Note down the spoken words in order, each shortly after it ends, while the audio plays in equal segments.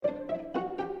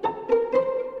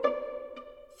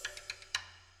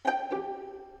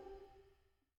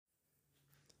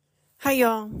Hi,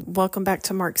 y'all. Welcome back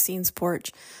to Marxine's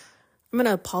Porch. I'm going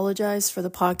to apologize for the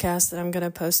podcast that I'm going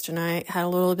to post tonight. Had a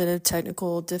little bit of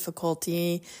technical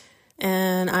difficulty,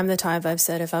 and I'm the type, I've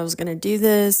said if I was going to do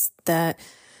this, that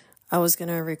I was going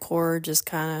to record just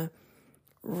kind of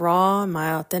raw,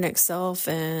 my authentic self,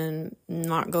 and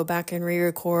not go back and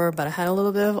re-record, but I had a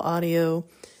little bit of audio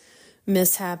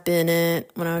mishap in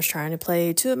it when I was trying to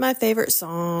play two of my favorite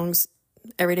songs,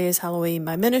 Every Day is Halloween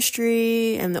by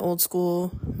Ministry and the old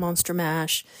school Monster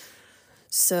Mash.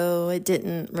 So it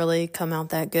didn't really come out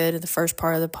that good at the first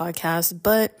part of the podcast,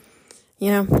 but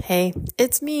hey,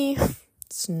 it's me.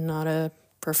 It's not a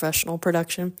professional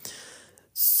production.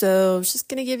 So I was just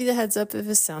going to give you the heads up if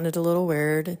it sounded a little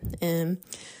weird, and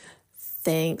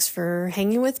thanks for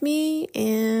hanging with me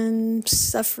and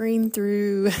suffering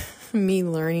through me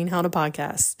learning how to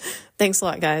podcast. Thanks a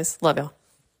lot, guys. Love y'all.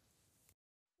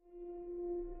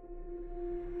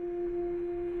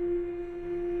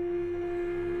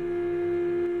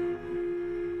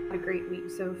 A great week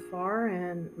so far,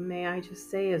 and may I just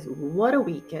say is what a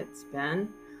week it's been.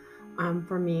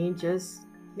 For me,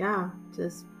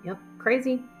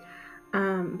 crazy.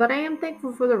 But I am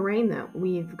thankful for the rain that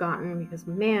we've gotten because,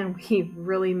 man, we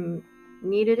really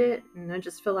needed it. And I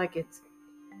just feel like it's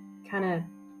kind of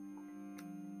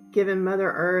given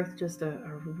Mother Earth just a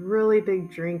really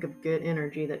big drink of good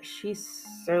energy that she's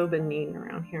so been needing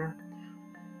around here.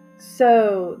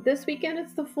 So this weekend,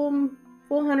 it's the full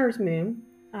Hunter's Moon.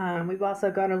 We've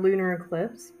also got a lunar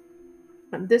eclipse.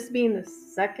 This being the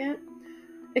second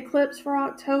eclipse for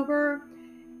October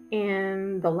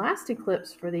and the last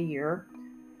eclipse for the year.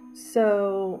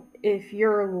 So if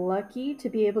you're lucky to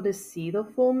be able to see the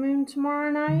full moon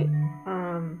tomorrow night,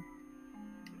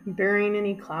 bearing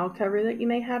any cloud cover that you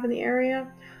may have in the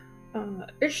area,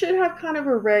 it should have kind of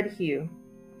a red hue.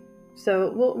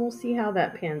 So we'll see how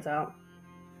that pans out.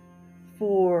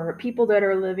 For people that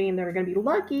are going to be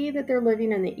lucky that they're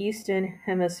living in the Eastern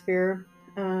Hemisphere,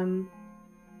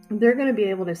 they're going to be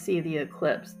able to see the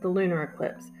eclipse, the lunar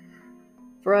eclipse.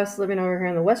 For us living over here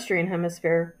in the Western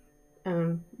Hemisphere,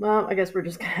 I guess we're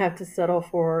just going to have to settle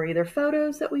for either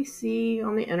photos that we see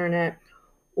on the internet,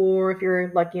 or if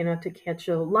you're lucky enough to catch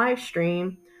a live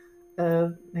stream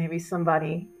of maybe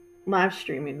somebody live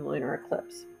streaming the lunar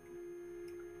eclipse.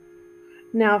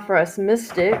 Now, for us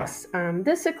mystics,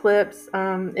 this eclipse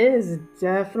is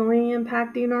definitely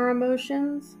impacting our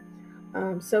emotions.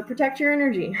 So protect your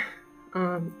energy.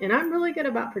 And I'm really good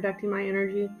about protecting my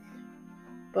energy.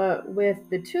 But with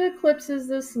the two eclipses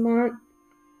this month,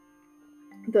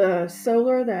 the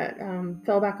solar that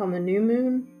fell back on the new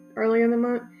moon earlier in the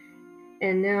month,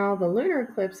 and now the lunar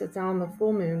eclipse that's on the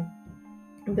full moon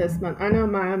this month, I know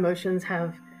my emotions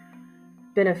have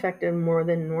been affected more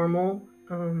than normal.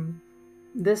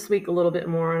 This week a little bit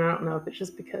more, and I don't know if it's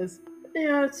just because,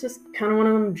 it's just kind of one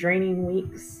of them draining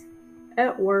weeks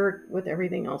at work with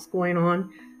everything else going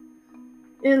on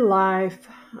in life.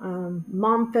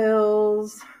 Mom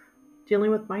fails, dealing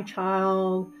with my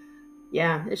child.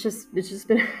 Yeah, it's just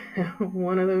been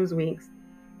one of those weeks.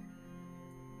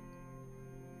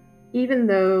 Even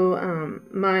though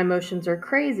my emotions are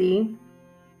crazy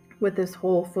with this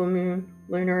whole full moon,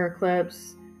 lunar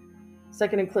eclipse,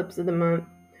 second eclipse of the month,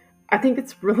 I think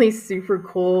it's really super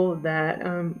cool that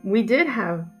we did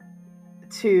have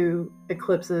two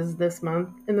eclipses this month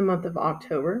in the month of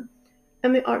October.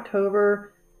 And the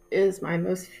October is my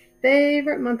most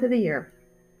favorite month of the year,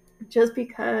 just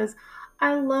because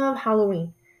I love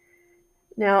Halloween.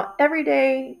 Now, every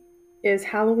day is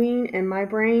Halloween in my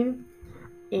brain.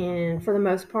 And for the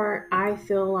most part, I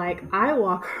feel like I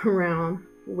walk around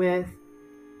with,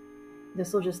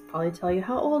 this will just probably tell you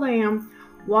how old I am,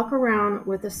 walk around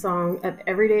with a song of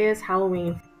Every Day is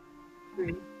Halloween.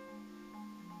 Every day.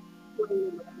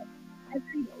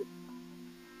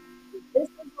 This is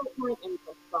like my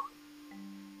intro song.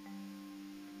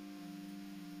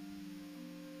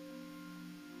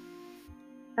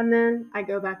 And then I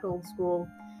go back old school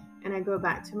and I go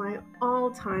back to my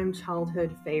all-time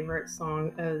childhood favorite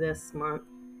song of this month.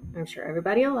 I'm sure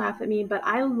everybody will laugh at me, but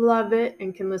I love it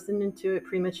and can listen to it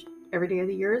pretty much every day of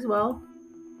the year as well.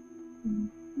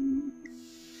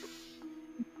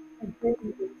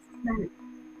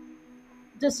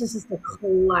 This is just a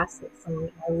classic song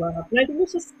I love, and I think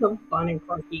it's just so fun and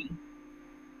quirky.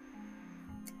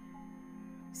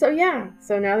 So now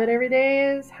that every day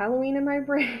is Halloween in my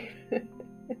brain,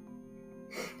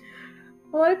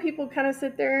 a lot of people kind of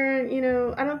sit there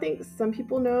and, I don't think some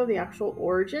people know the actual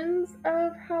origins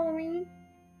of Halloween.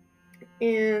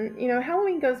 And,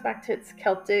 Halloween goes back to its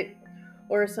Celtic,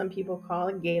 or some people call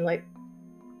it Gaelic,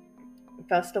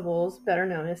 festivals, better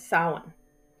known as Samhain.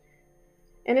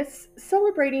 And it's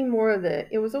celebrating more of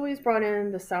it was always brought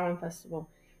in the Samhain Festival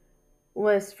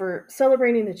was for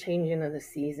celebrating the changing of the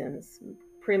seasons,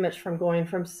 pretty much from going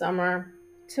from summer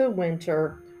to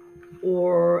winter,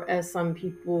 or as some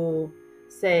people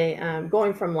say,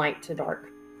 going from light to dark.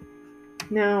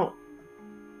 Now,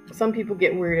 some people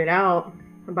get weirded out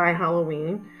by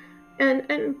Halloween,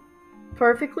 and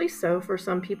perfectly so. For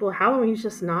some people, Halloween's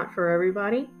just not for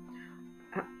everybody.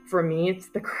 For me, it's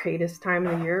the greatest time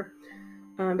of the year.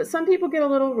 But some people get a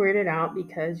little weirded out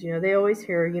because they always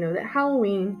hear that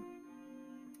Halloween,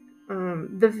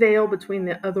 the veil between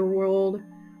the other world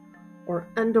or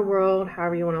underworld,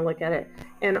 however you want to look at it,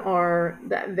 and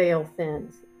that veil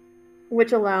thins,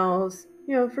 which allows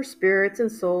for spirits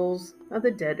and souls of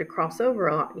the dead to cross over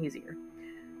a lot easier.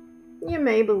 You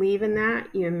may believe in that,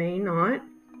 you may not.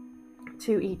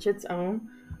 To each its own.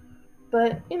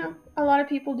 But a lot of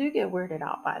people do get weirded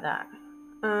out by that,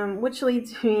 which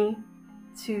leads me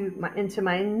into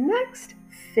my next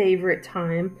favorite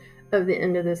time of the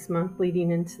end of this month,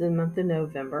 leading into the month of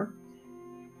November,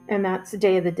 and that's the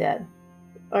Day of the Dead,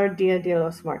 or Dia de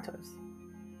los Muertos,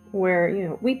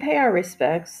 where we pay our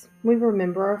respects, we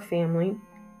remember our family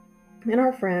and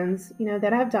our friends,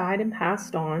 that have died and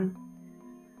passed on.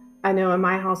 I know in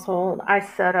my household, I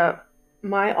set up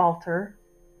my altar,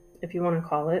 if you want to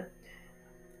call it,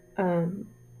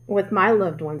 with my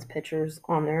loved ones' pictures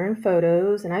on there and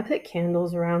photos, and I put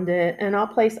candles around it, and I'll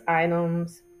place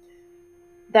items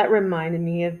that reminded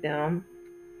me of them.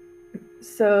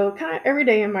 So kind of every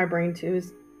day in my brain too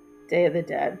is Day of the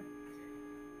Dead.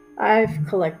 I've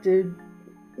collected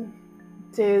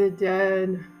Day of the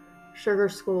Dead, Sugar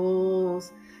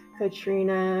Skulls,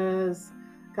 Katrinas,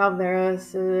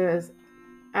 Calaveras.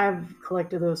 I've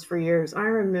collected those for years. I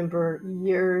remember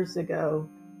years ago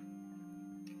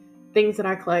things that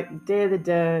I collect: Day of the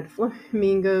Dead,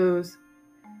 flamingos,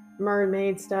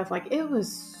 mermaid stuff. Like, it was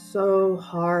so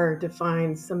hard to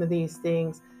find some of these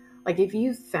things. Like, if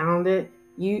you found it,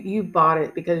 you bought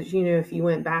it because you knew if you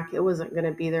went back, it wasn't going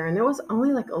to be there. And there was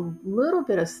only like a little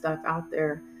bit of stuff out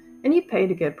there, and you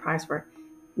paid a good price for it.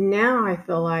 Now I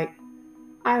feel like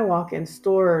I walk in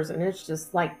stores and it's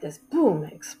just like this boom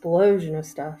explosion of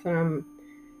stuff, and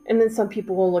then some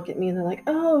people will look at me and they're like,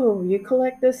 "Oh, you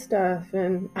collect this stuff?"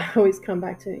 And I always come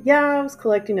back to, yeah, I was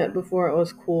collecting it before it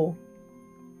was cool.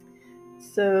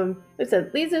 So, like I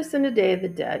said, leads us into Day of the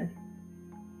Dead.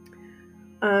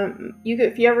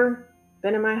 If you ever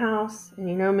been in my house and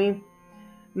you know me,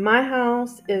 my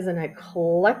house is an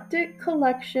eclectic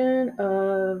collection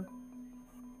of,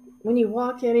 when you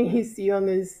walk in and you see on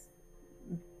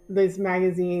those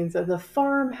magazines of the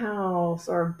farmhouse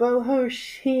or boho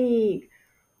chic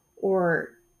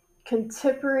or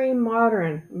contemporary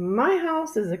modern, my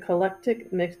house is an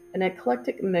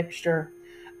eclectic mixture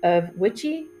of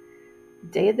witchy,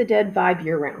 Day of the Dead vibe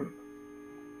year round.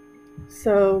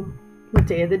 So, with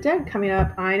Day of the Dead coming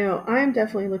up, I know I'm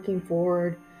definitely looking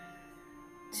forward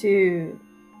to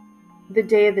the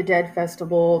Day of the Dead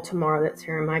festival tomorrow that's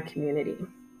here in my community.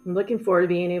 I'm looking forward to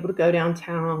being able to go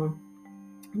downtown,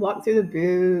 walk through the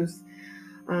booths,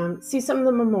 see some of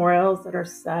the memorials that are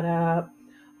set up,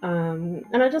 and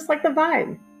I just like the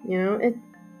vibe.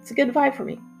 It's a good vibe for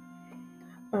me.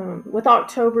 With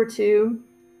October too,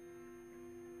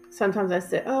 sometimes I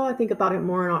say, oh, I think about it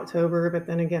more in October, but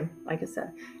then again, like I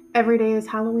said, every day is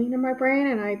Halloween in my brain,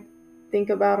 and I think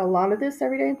about a lot of this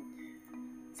every day.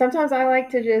 Sometimes I like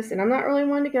to and I'm not really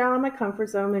one to get out of my comfort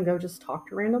zone and go just talk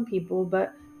to random people,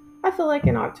 but I feel like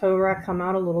in October I come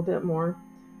out a little bit more.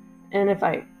 And if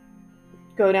I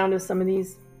go down to some of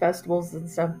these festivals and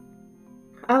stuff,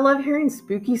 I love hearing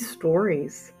spooky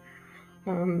stories.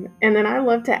 And then I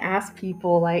love to ask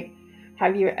people, like,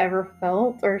 have you ever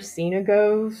felt or seen a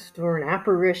ghost or an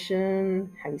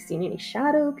apparition? Have you seen any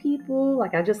shadow people?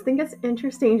 Like, I just think it's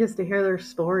interesting just to hear their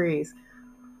stories.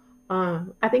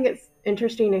 I think it's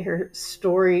interesting to hear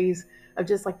stories of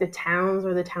just like the towns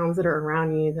that are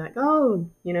around you. Like, oh,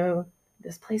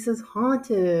 this place is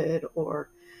haunted, or,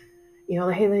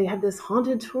 hey, they have this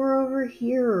haunted tour over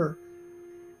here,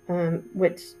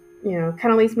 which, kind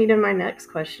of leads me to my next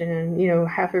question.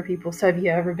 Half of people say, have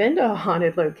you ever been to a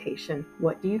haunted location?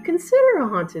 What do you consider a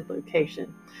haunted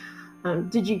location?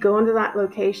 Did you go into that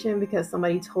location because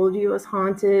somebody told you it was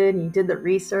haunted and you did the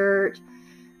research?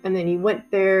 And then you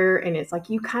went there and it's like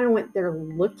you kind of went there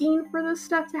looking for this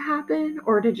stuff to happen?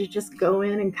 Or did you just go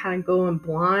in and kind of go in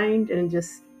blind and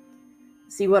just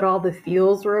see what all the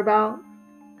feels were about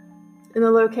in the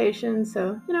location?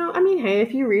 So, hey,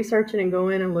 if you research it and go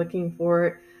in and looking for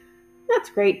it,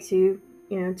 that's great too.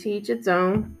 To each its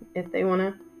own if they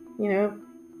want to,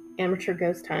 amateur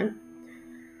ghost hunt.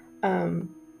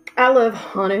 I love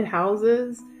haunted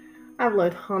houses. I've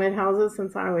loved haunted houses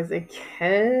since I was a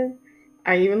kid.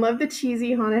 I even love the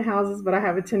cheesy haunted houses, but I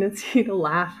have a tendency to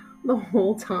laugh the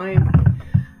whole time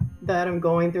that I'm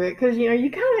going through it because you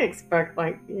kind of expect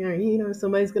like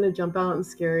somebody's gonna jump out and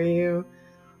scare you,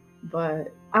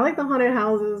 but I like the haunted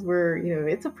houses where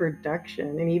it's a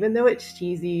production, and even though it's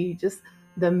cheesy, just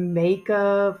the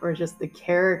makeup or just the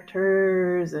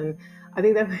characters, and I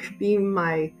think that would be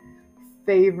my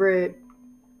favorite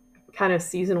kind of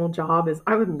seasonal job is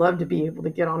I would love to be able to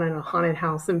get on in a haunted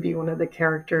house and be one of the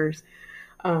characters,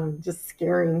 just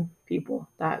scaring people.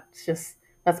 That's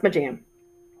my jam.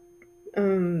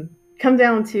 Come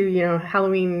down to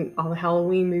Halloween. All the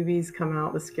Halloween movies come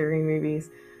out, the scary movies.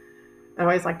 I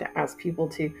always like to ask people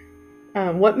to,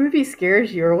 what movie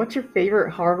scares you, or what's your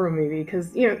favorite horror movie?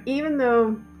 Because even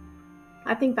though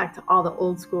I think back to all the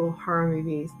old school horror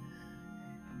movies,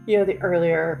 the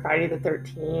earlier Friday the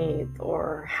 13th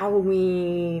or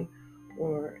Halloween,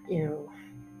 or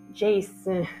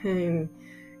Jason,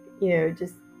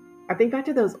 just I think back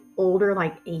to those older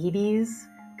like 80s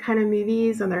kind of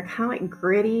movies, and they're kind of like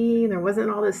gritty, and there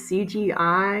wasn't all this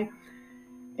CGI.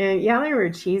 And yeah, they were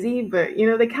cheesy, but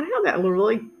they kind of have that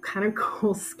really kind of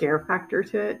cool scare factor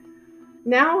to it.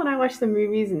 Now, when I watch the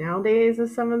movies nowadays of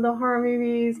some of the horror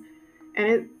movies,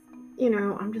 and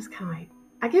I'm just kind of like,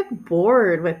 I get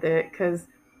bored with it because,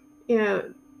 you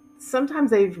know,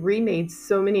 sometimes they've remade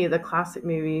so many of the classic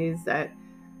movies that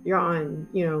you're on,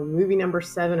 movie number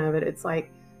 7 of it. It's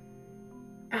like,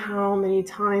 how many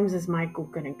times is Michael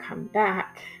going to come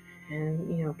back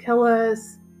and, kill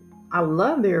us? I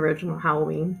love the original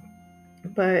Halloween,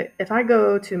 but if I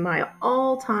go to my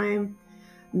all time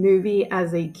movie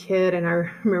as a kid, and I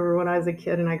remember when I was a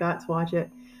kid and I got to watch it,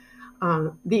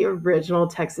 the original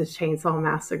Texas Chainsaw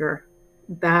Massacre.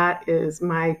 That is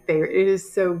my favorite. It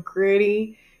is so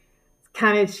gritty,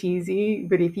 kind of cheesy,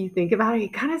 but if you think about it,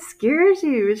 it kind of scares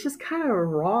you. It's just kind of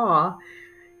raw,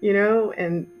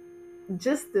 and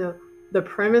just the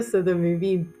premise of the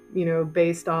movie,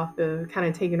 based off the kind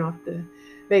of taken off the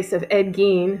base of Ed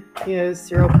Gein,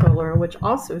 serial killer, which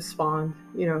also spawned,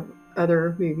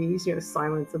 other movies,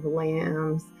 Silence of the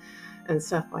Lambs and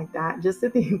stuff like that. Just to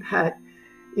think that,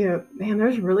 man,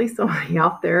 there's really somebody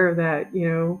out there that,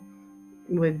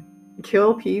 would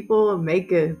kill people and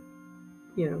make you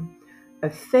know, a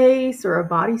face or a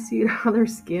bodysuit out of their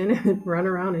skin and run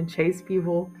around and chase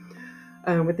people,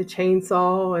 with a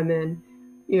chainsaw. And then,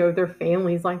 their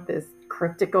family's like this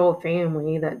cryptic old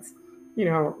family that's,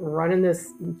 running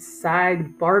this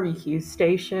side barbecue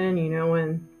station,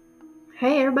 and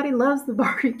hey, everybody loves the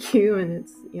barbecue, and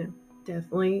it's,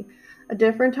 definitely a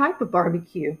different type of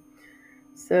barbecue.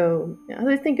 So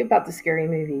I think about the scary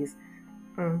movies.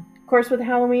 Of course, with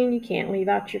Halloween, you can't leave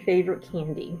out your favorite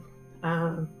candy.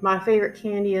 My favorite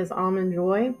candy is almond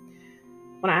joy.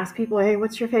 When I ask people, hey,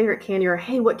 what's your favorite candy, or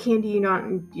hey, what candy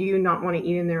do you not want to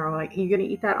eat in there, or like, are you gonna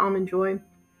eat that almond joy?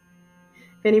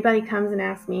 If anybody comes and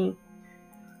asks me,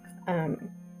 um,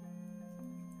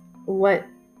 what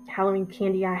Halloween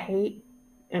candy I hate,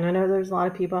 and I know there's a lot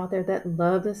of people out there that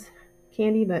love this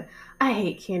candy, but I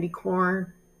hate candy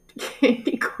corn.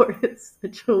 Candy corn is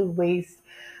such a waste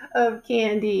of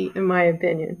candy, in my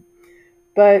opinion.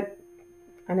 But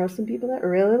I know some people that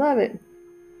really love it.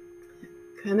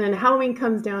 And then Halloween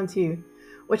comes down to,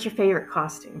 what's your favorite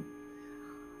costume?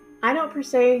 I don't per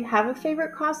se have a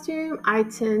favorite costume. I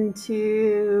tend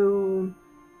to,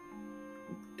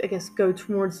 I guess, go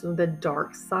towards the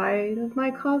dark side of my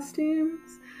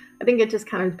costumes. I think it just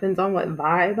kind of depends on what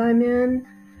vibe I'm in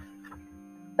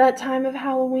that time of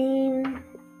Halloween.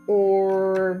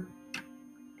 Or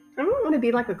I don't want to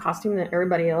be like a costume that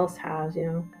everybody else has,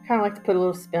 kind of like to put a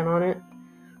little spin on it.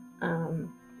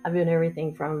 I've been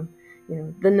everything from,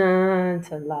 The Nun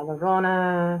to La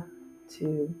Llorona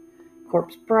to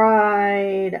Corpse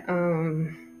Bride,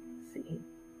 let's see,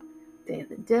 Day of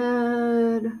the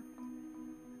Dead,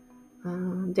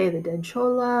 Day of the Dead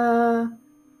Chola. I'm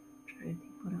trying to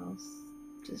think what else.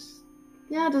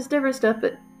 Just different stuff,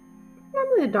 but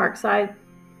normally the dark side.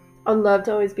 I'd love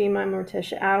to always be my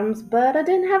Morticia Adams, but I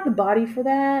didn't have the body for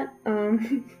that.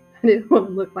 I didn't want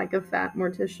to look like a fat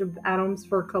Morticia Adams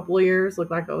for a couple of years. Looked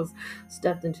like I was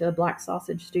stuffed into a black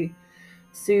sausage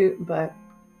suit. But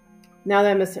now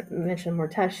that I mentioned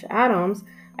Morticia Adams,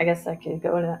 I guess I could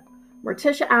go to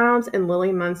Morticia Adams and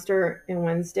Lily Munster in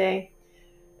Wednesday.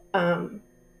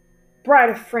 Bride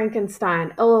of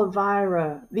Frankenstein,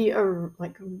 Elvira,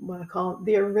 like what I call it,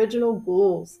 the original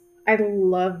ghouls. I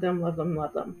love them, love them,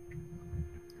 love them.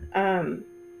 Um,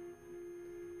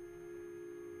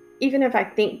 Even if I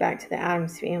think back to the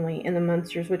Adams family and the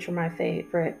Munsters, which are my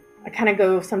favorite, I kind of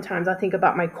go, sometimes I think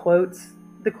about my quotes,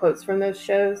 the quotes from those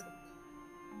shows.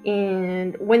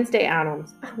 And Wednesday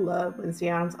Addams. I love Wednesday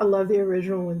Addams. I love the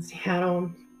original Wednesday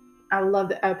Addams. I love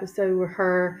the episode where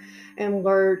her and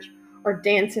Lurch are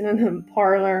dancing in the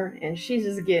parlor and she's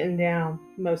just getting down.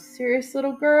 Most serious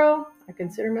little girl. I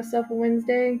consider myself a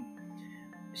Wednesday.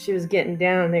 She was getting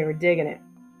down and they were digging it.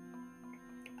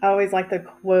 I always like the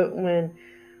quote when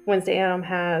Wednesday Addams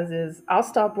has is, "I'll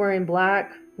stop wearing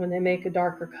black when they make a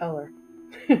darker color."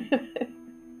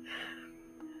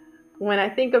 When I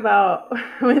think about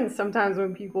sometimes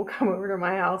when people come over to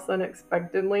my house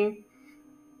unexpectedly,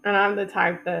 and I'm the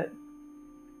type that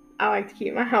I like to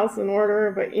keep my house in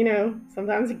order, but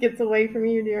sometimes it gets away from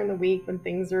you during the week when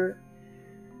things are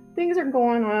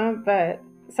going on. But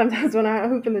sometimes when I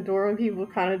open the door and people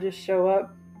kind of just show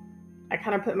up, I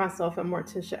kind of put myself in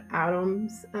Morticia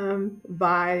Addams'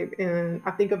 vibe, and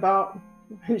I think about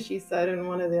when she said in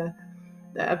one of the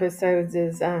episodes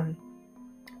is,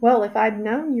 "Well, if I'd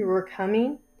known you were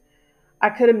coming, I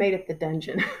could have made it the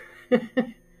dungeon."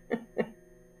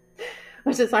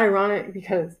 Which is ironic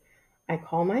because I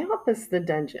call my office the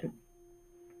dungeon.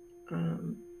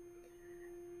 I'm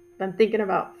thinking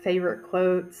about favorite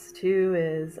quotes too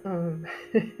is,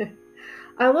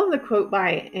 I love the quote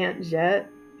by Aunt Jet.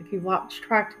 If you've watched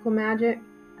Practical Magic,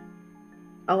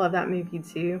 I love that movie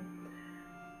too.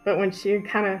 But when she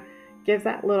kind of gives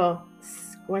that little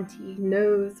squinty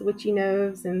nose, witchy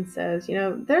nose, and says,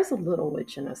 "There's a little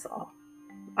witch in us all."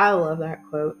 I love that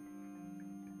quote.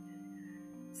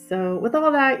 So with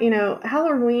all that,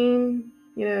 Halloween,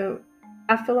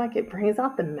 I feel like it brings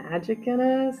out the magic in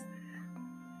us.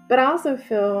 But I also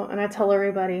feel, and I tell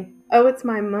everybody, oh, it's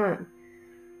my month.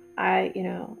 I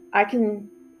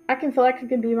can feel like I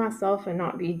can be myself and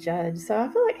not be judged. So I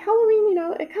feel like Halloween,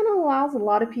 it kind of allows a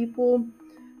lot of people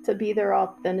to be their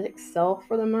authentic self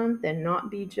for the month and not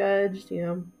be judged.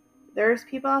 There's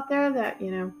people out there that,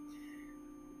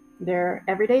 they're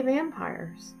everyday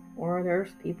vampires, or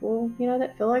there's people,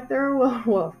 that feel like they're a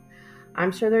wolf.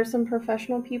 I'm sure there's some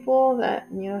professional people that,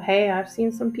 hey, I've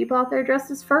seen some people out there dressed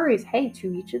as furries. Hey,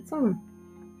 to each its own.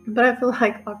 But I feel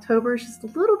like October is just a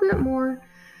little bit more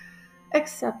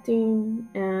accepting,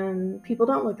 and people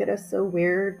don't look at us so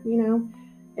weird,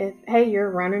 if, hey, you're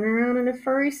running around in a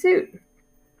furry suit.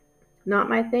 Not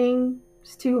my thing.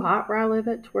 It's too hot where I live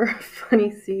to wear a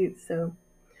funny suit. So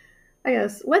I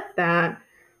guess with that,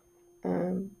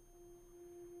 I'm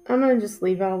going to just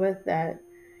leave y'all with that,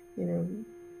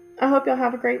 I hope y'all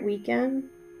have a great weekend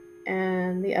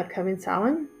and the upcoming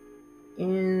Samhain.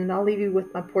 And I'll leave you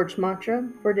with my porch mantra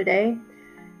for today.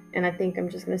 And I think I'm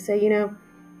just going to say,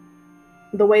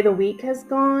 the way the week has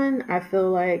gone, I feel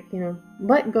like,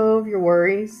 let go of your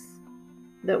worries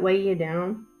that weigh you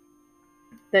down,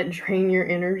 that drain your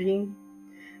energy,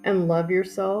 and love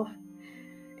yourself.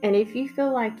 And if you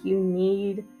feel like you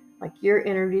need, like your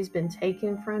energy's been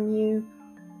taken from you,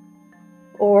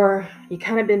 or you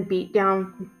kind of been beat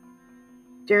down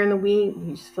during the week,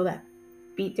 you just feel that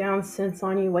beat down sense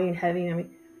on you weighing heavy,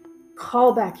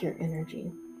 call back your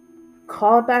energy.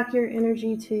 Call back your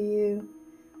energy to you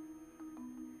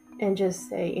and just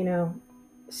say,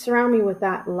 surround me with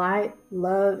that light,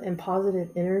 love, and positive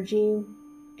energy.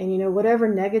 And, whatever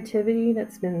negativity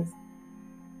that's been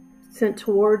sent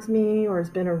towards me or has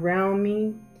been around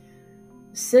me,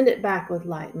 send it back with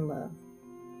light and love.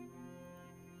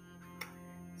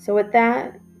 So with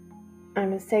that, I'm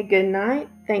going to say good night.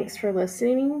 Thanks for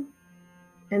listening.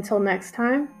 Until next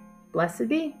time, blessed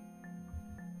be.